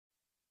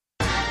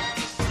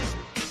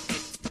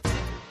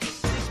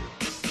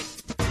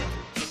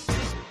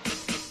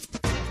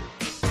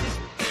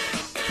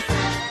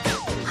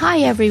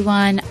Hi,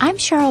 everyone. I'm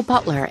Cheryl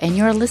Butler, and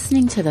you're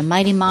listening to the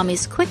Mighty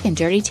Mommy's Quick and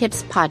Dirty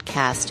Tips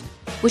podcast,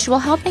 which will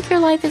help make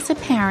your life as a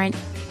parent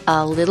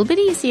a little bit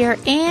easier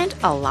and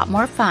a lot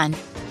more fun.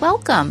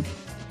 Welcome.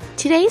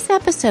 Today's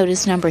episode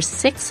is number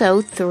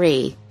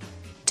 603.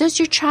 Does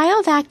your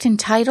child act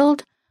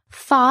entitled?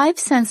 5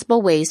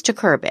 sensible ways to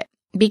curb it.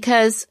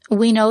 Because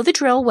we know the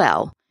drill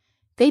well.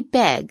 They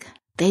beg,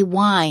 they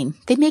whine,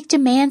 they make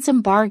demands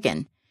and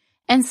bargain.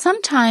 And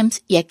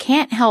sometimes you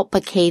can't help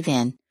but cave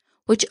in,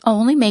 which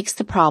only makes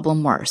the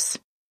problem worse.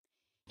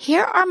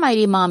 Here are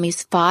Mighty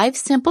Mommy's 5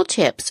 simple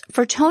tips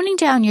for toning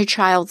down your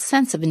child's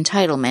sense of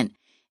entitlement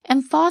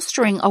and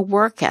fostering a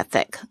work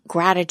ethic,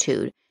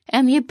 gratitude,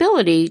 and the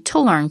ability to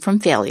learn from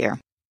failure.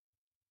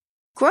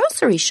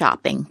 Grocery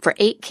shopping for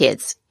 8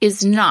 kids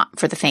is not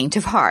for the faint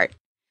of heart.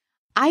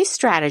 I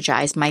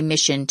strategize my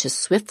mission to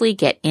swiftly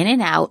get in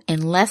and out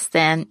in less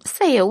than,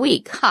 say, a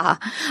week,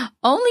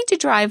 only to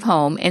drive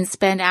home and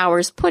spend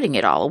hours putting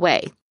it all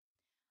away.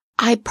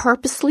 I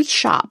purposely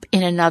shop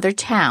in another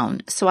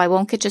town so I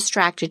won't get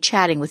distracted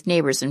chatting with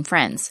neighbors and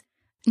friends.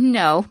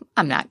 No,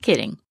 I'm not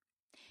kidding.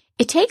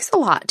 It takes a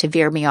lot to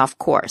veer me off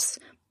course,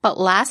 but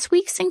last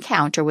week's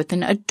encounter with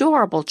an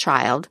adorable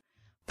child,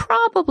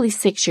 probably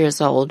 6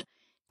 years old,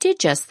 did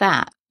just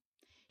that.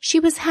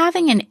 She was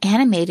having an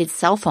animated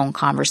cell phone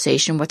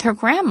conversation with her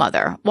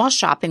grandmother while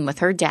shopping with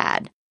her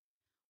dad.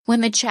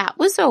 When the chat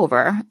was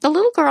over, the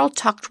little girl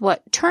tucked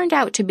what turned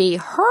out to be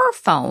her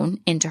phone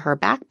into her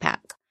backpack.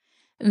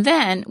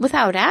 Then,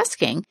 without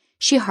asking,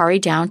 she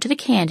hurried down to the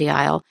candy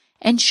aisle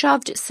and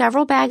shoved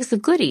several bags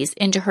of goodies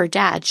into her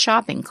dad's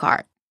shopping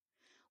cart.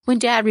 When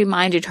Dad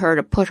reminded her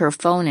to put her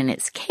phone in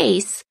its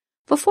case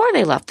before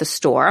they left the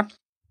store,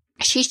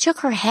 she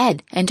shook her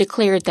head and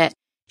declared that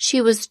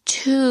she was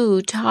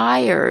too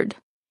tired.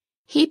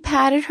 He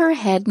patted her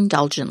head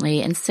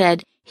indulgently and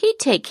said he'd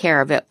take care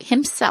of it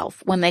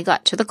himself when they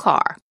got to the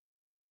car.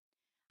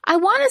 I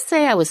want to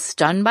say I was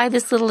stunned by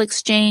this little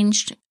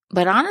exchange,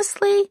 but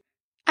honestly,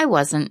 I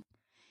wasn't.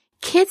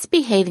 Kids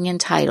behaving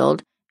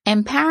entitled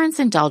and parents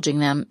indulging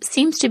them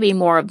seems to be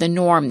more of the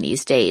norm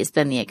these days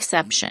than the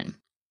exception.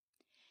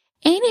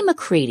 Amy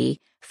McCready,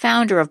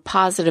 founder of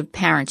Positive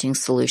Parenting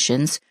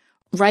Solutions,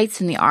 writes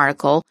in the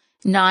article,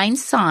 9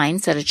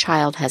 Signs that a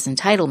Child Has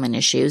Entitlement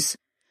Issues.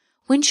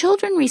 When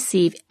children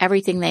receive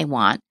everything they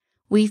want,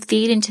 we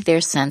feed into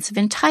their sense of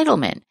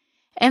entitlement,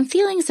 and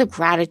feelings of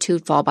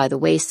gratitude fall by the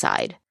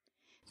wayside.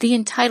 The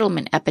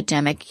entitlement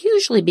epidemic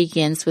usually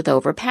begins with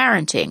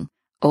overparenting,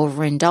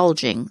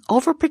 overindulging,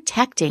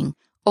 overprotecting,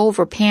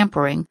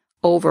 overpampering,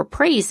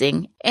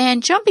 overpraising,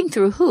 and jumping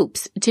through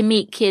hoops to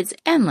meet kids'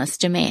 endless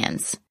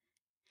demands.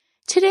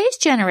 Today's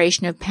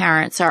generation of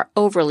parents are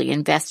overly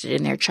invested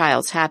in their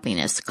child's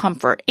happiness,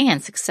 comfort,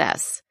 and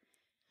success.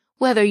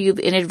 Whether you've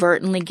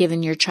inadvertently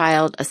given your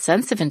child a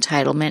sense of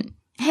entitlement,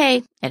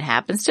 hey, it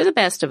happens to the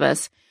best of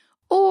us,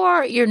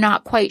 or you're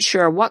not quite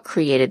sure what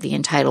created the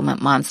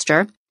entitlement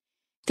monster,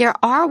 there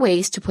are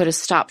ways to put a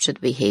stop to the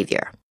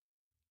behavior.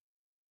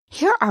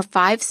 Here are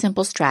 5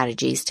 simple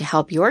strategies to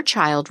help your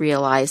child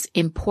realize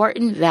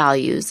important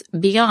values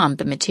beyond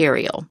the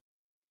material.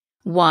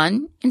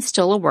 1.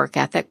 Instill a work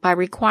ethic by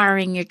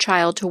requiring your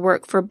child to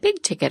work for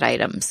big-ticket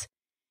items.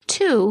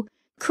 2.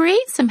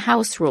 Create some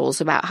house rules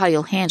about how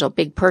you'll handle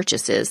big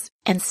purchases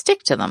and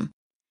stick to them.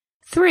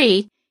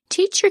 3.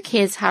 Teach your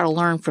kids how to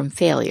learn from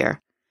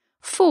failure.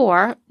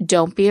 4.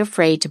 Don't be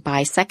afraid to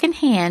buy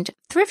secondhand.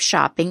 Thrift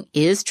shopping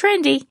is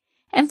trendy.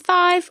 And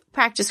 5.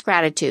 Practice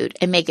gratitude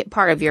and make it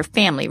part of your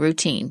family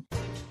routine.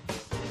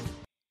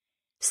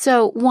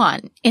 So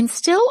 1.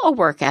 Instill a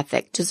work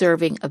ethic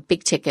deserving of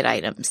big-ticket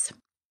items.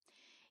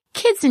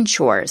 Kids and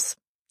chores.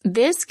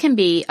 This can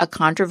be a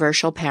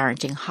controversial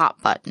parenting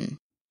hot button.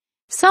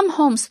 Some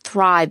homes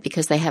thrive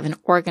because they have an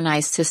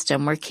organized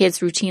system where kids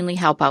routinely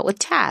help out with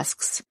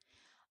tasks.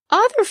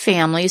 Other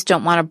families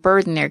don't want to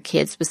burden their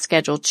kids with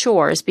scheduled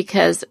chores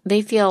because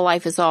they feel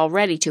life is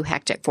already too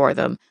hectic for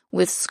them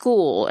with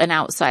school and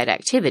outside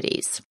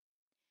activities.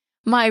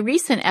 My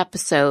recent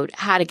episode,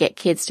 How to Get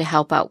Kids to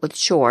Help Out with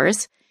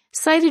Chores,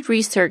 cited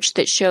research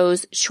that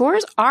shows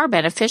chores are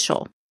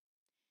beneficial.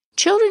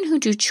 Children who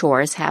do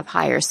chores have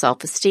higher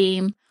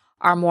self-esteem,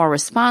 are more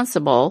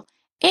responsible,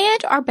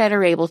 and are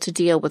better able to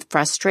deal with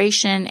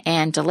frustration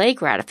and delay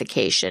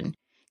gratification,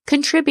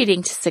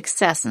 contributing to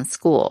success in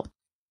school.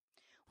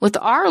 With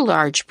our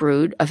large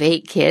brood of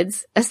 8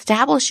 kids,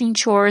 establishing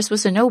chores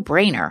was a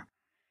no-brainer.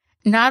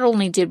 Not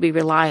only did we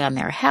rely on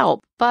their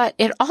help, but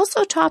it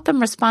also taught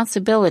them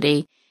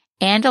responsibility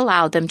and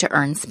allowed them to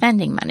earn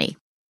spending money.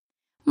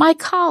 My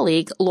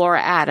colleague, Laura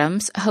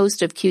Adams,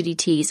 host of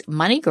QDT's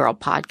Money Girl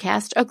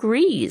podcast,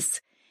 agrees.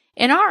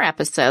 In our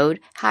episode,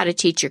 How to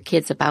Teach Your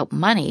Kids About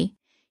Money,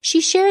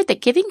 she shared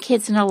that giving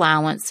kids an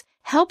allowance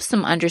helps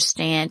them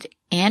understand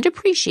and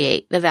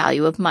appreciate the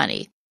value of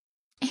money.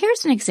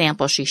 Here's an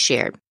example she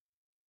shared.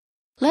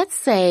 Let's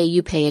say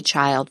you pay a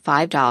child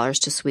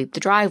 $5 to sweep the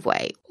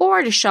driveway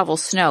or to shovel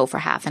snow for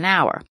half an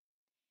hour.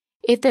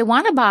 If they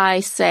want to buy,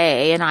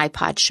 say, an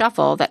iPod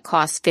Shuffle that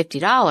costs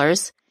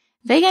 $50,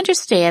 They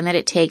understand that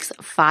it takes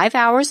 5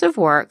 hours of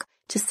work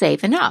to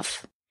save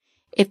enough.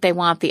 If they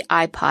want the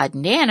iPod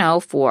Nano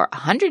for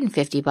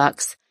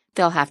 $150,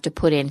 they'll have to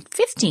put in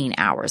 15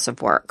 hours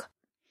of work.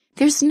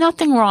 There's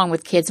nothing wrong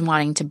with kids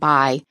wanting to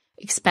buy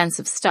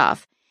expensive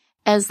stuff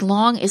as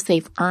long as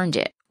they've earned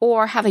it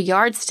or have a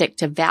yardstick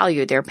to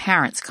value their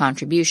parents'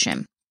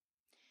 contribution.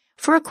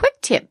 For a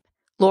quick tip,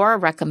 Laura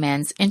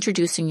recommends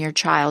introducing your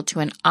child to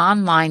an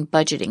online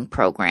budgeting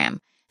program,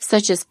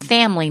 such as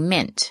Family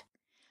Mint.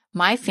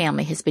 My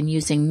family has been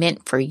using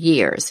Mint for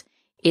years.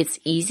 It's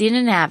easy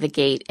to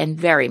navigate and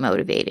very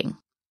motivating.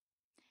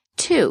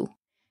 2.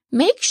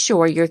 Make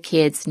sure your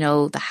kids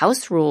know the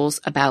house rules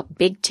about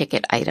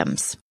big-ticket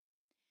items.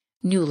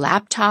 New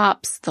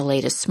laptops, the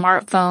latest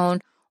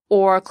smartphone,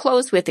 or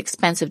clothes with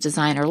expensive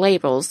designer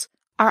labels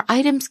are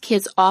items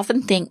kids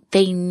often think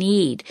they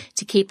need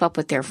to keep up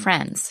with their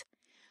friends.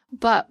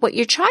 But what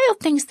your child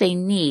thinks they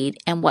need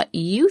and what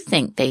you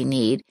think they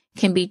need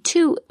can be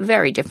two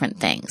very different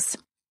things.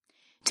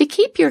 To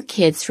keep your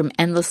kids from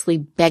endlessly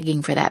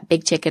begging for that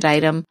big-ticket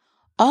item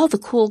all the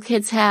cool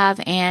kids have,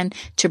 and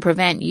to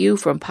prevent you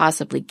from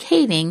possibly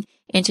caving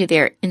into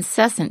their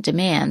incessant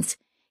demands,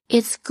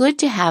 it's good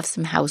to have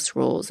some house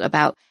rules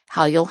about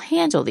how you'll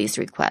handle these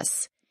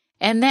requests.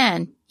 And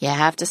then you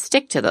have to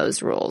stick to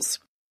those rules.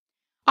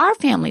 Our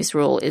family's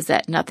rule is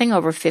that nothing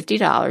over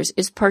 $50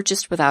 is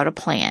purchased without a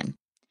plan.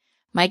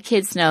 My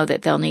kids know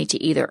that they'll need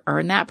to either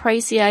earn that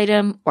pricey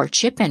item or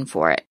chip in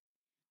for it.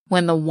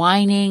 When the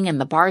whining and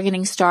the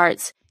bargaining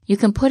starts, you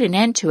can put an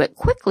end to it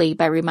quickly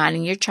by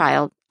reminding your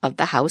child of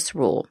the house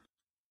rule.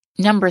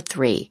 Number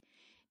 3,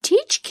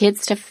 teach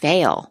kids to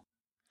fail.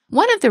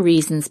 One of the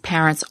reasons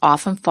parents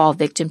often fall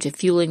victim to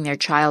fueling their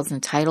child's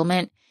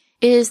entitlement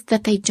is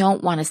that they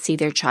don't want to see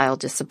their child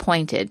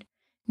disappointed,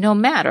 no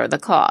matter the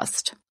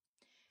cost.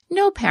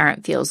 No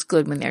parent feels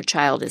good when their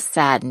child is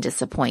sad and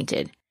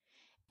disappointed.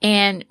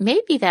 And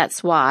maybe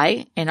that's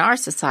why, in our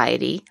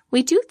society,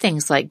 we do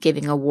things like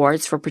giving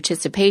awards for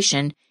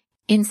participation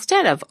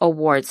instead of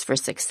awards for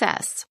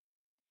success.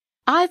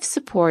 I've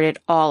supported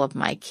all of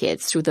my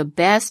kids through the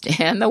best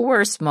and the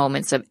worst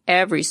moments of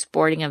every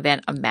sporting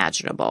event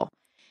imaginable.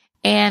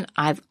 And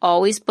I've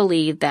always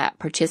believed that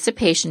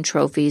participation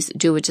trophies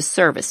do a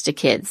disservice to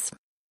kids.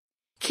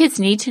 Kids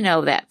need to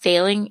know that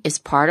failing is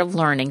part of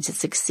learning to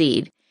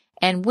succeed,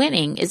 and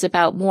winning is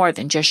about more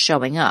than just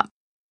showing up.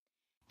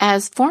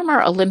 As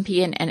former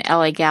Olympian and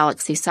LA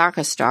Galaxy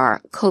soccer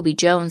star Kobe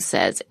Jones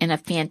says in a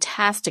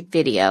fantastic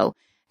video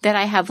that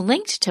I have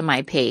linked to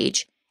my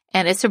page,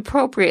 and it's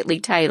appropriately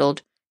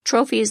titled,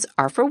 "Trophies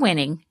Are for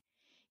Winning,"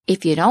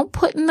 if you don't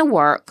put in the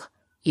work,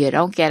 you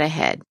don't get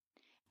ahead.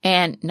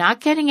 And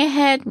not getting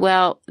ahead,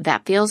 well,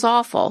 that feels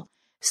awful.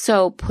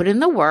 So put in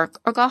the work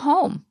or go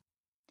home.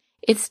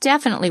 It's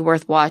definitely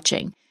worth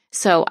watching.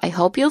 So I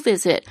hope you'll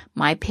visit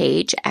my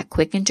page at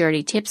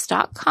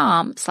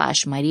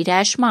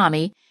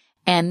quickanddirtytips.com/mighty-mommy.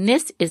 And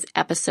this is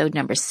episode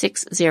number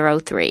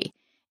 603.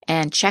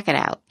 And check it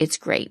out. It's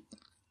great.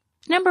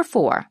 Number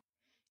 4,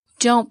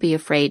 don't be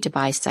afraid to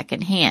buy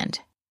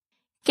secondhand.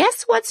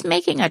 Guess what's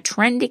making a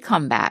trendy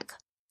comeback?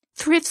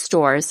 Thrift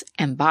stores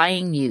and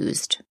buying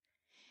used.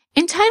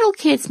 Entitled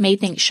kids may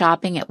think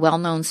shopping at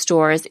well-known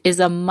stores is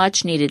a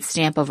much-needed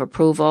stamp of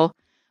approval,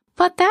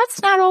 but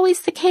that's not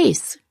always the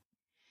case.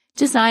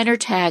 Designer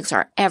tags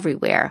are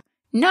everywhere,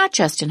 not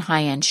just in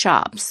high-end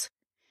shops.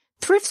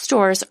 Thrift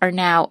stores are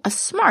now a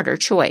smarter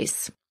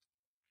choice.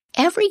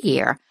 Every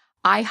year,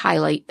 I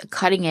highlight the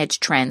cutting-edge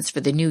trends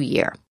for the new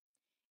year.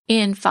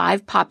 In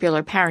 5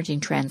 popular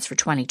parenting trends for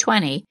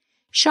 2020,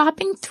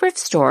 shopping thrift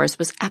stores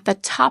was at the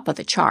top of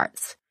the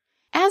charts.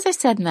 As I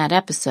said in that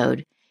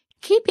episode,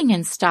 keeping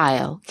in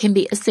style can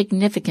be a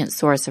significant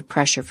source of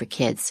pressure for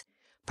kids,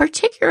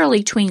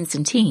 particularly tweens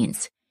and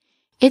teens.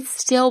 It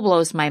still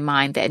blows my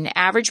mind that an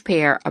average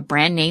pair of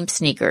brand-name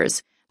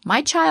sneakers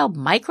my child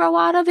might grow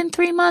out of in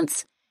 3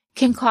 months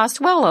can cost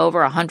well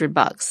over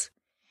 $100.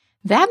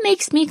 That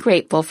makes me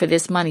grateful for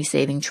this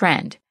money-saving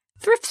trend,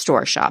 thrift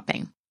store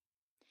shopping.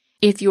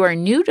 If you are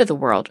new to the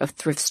world of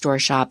thrift store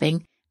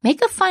shopping,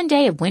 make a fun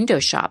day of window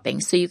shopping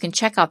so you can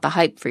check out the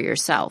hype for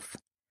yourself.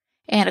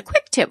 And a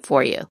quick tip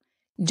for you,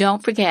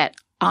 don't forget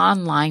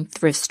online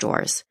thrift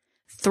stores.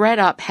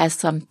 ThredUp has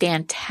some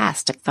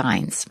fantastic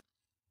finds.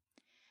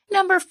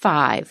 Number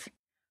 5,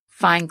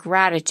 find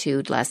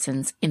gratitude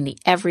lessons in the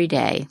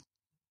everyday.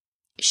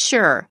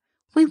 Sure,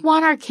 we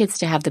want our kids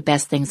to have the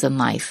best things in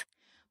life,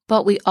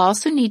 but we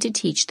also need to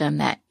teach them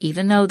that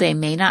even though they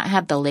may not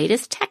have the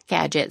latest tech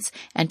gadgets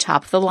and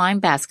top-of-the-line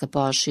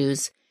basketball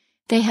shoes,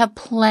 they have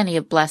plenty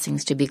of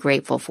blessings to be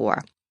grateful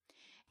for.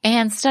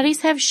 And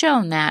studies have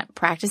shown that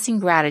practicing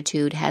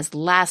gratitude has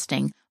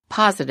lasting,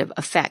 positive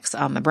effects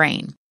on the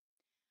brain.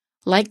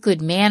 Like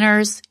good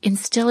manners,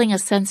 instilling a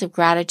sense of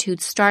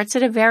gratitude starts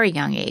at a very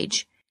young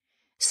age.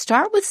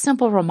 Start with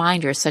simple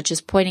reminders such as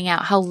pointing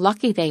out how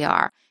lucky they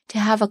are to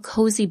have a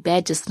cozy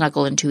bed to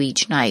snuggle into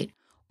each night,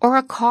 or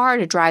a car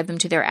to drive them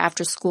to their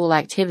after-school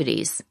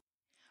activities.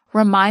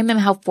 Remind them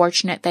how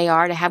fortunate they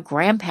are to have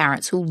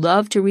grandparents who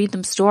love to read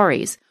them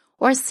stories,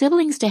 or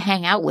siblings to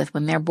hang out with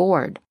when they're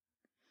bored.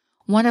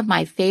 One of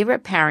my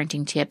favorite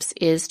parenting tips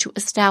is to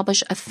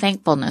establish a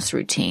thankfulness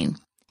routine.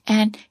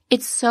 And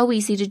it's so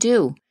easy to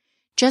do.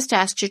 Just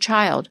ask your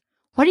child,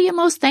 what are you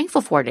most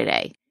thankful for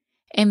today?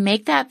 And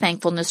make that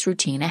thankfulness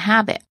routine a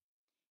habit.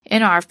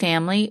 In our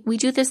family, we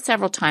do this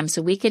several times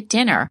a week at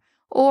dinner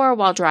or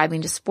while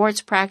driving to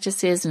sports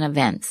practices and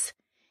events.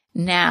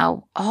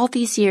 Now, all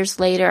these years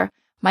later,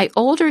 my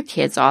older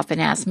kids often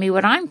ask me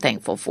what I'm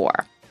thankful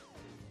for.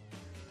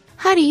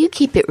 How do you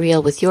keep it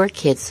real with your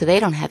kids so they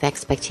don't have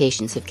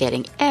expectations of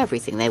getting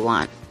everything they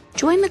want?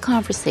 Join the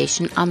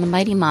conversation on the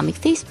Mighty Mommy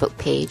Facebook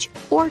page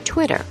or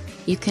Twitter.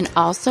 You can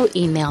also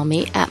email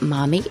me at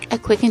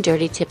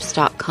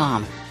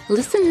mommy@quickanddirtytips.com.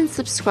 Listen and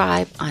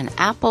subscribe on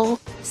Apple,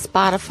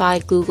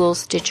 Spotify, Google,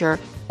 Stitcher,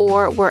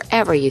 or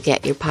wherever you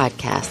get your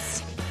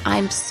podcasts.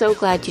 I'm so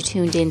glad you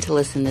tuned in to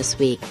listen this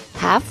week.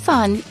 Have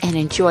fun and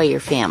enjoy your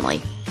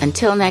family.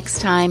 Until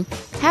next time,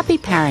 happy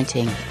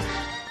parenting.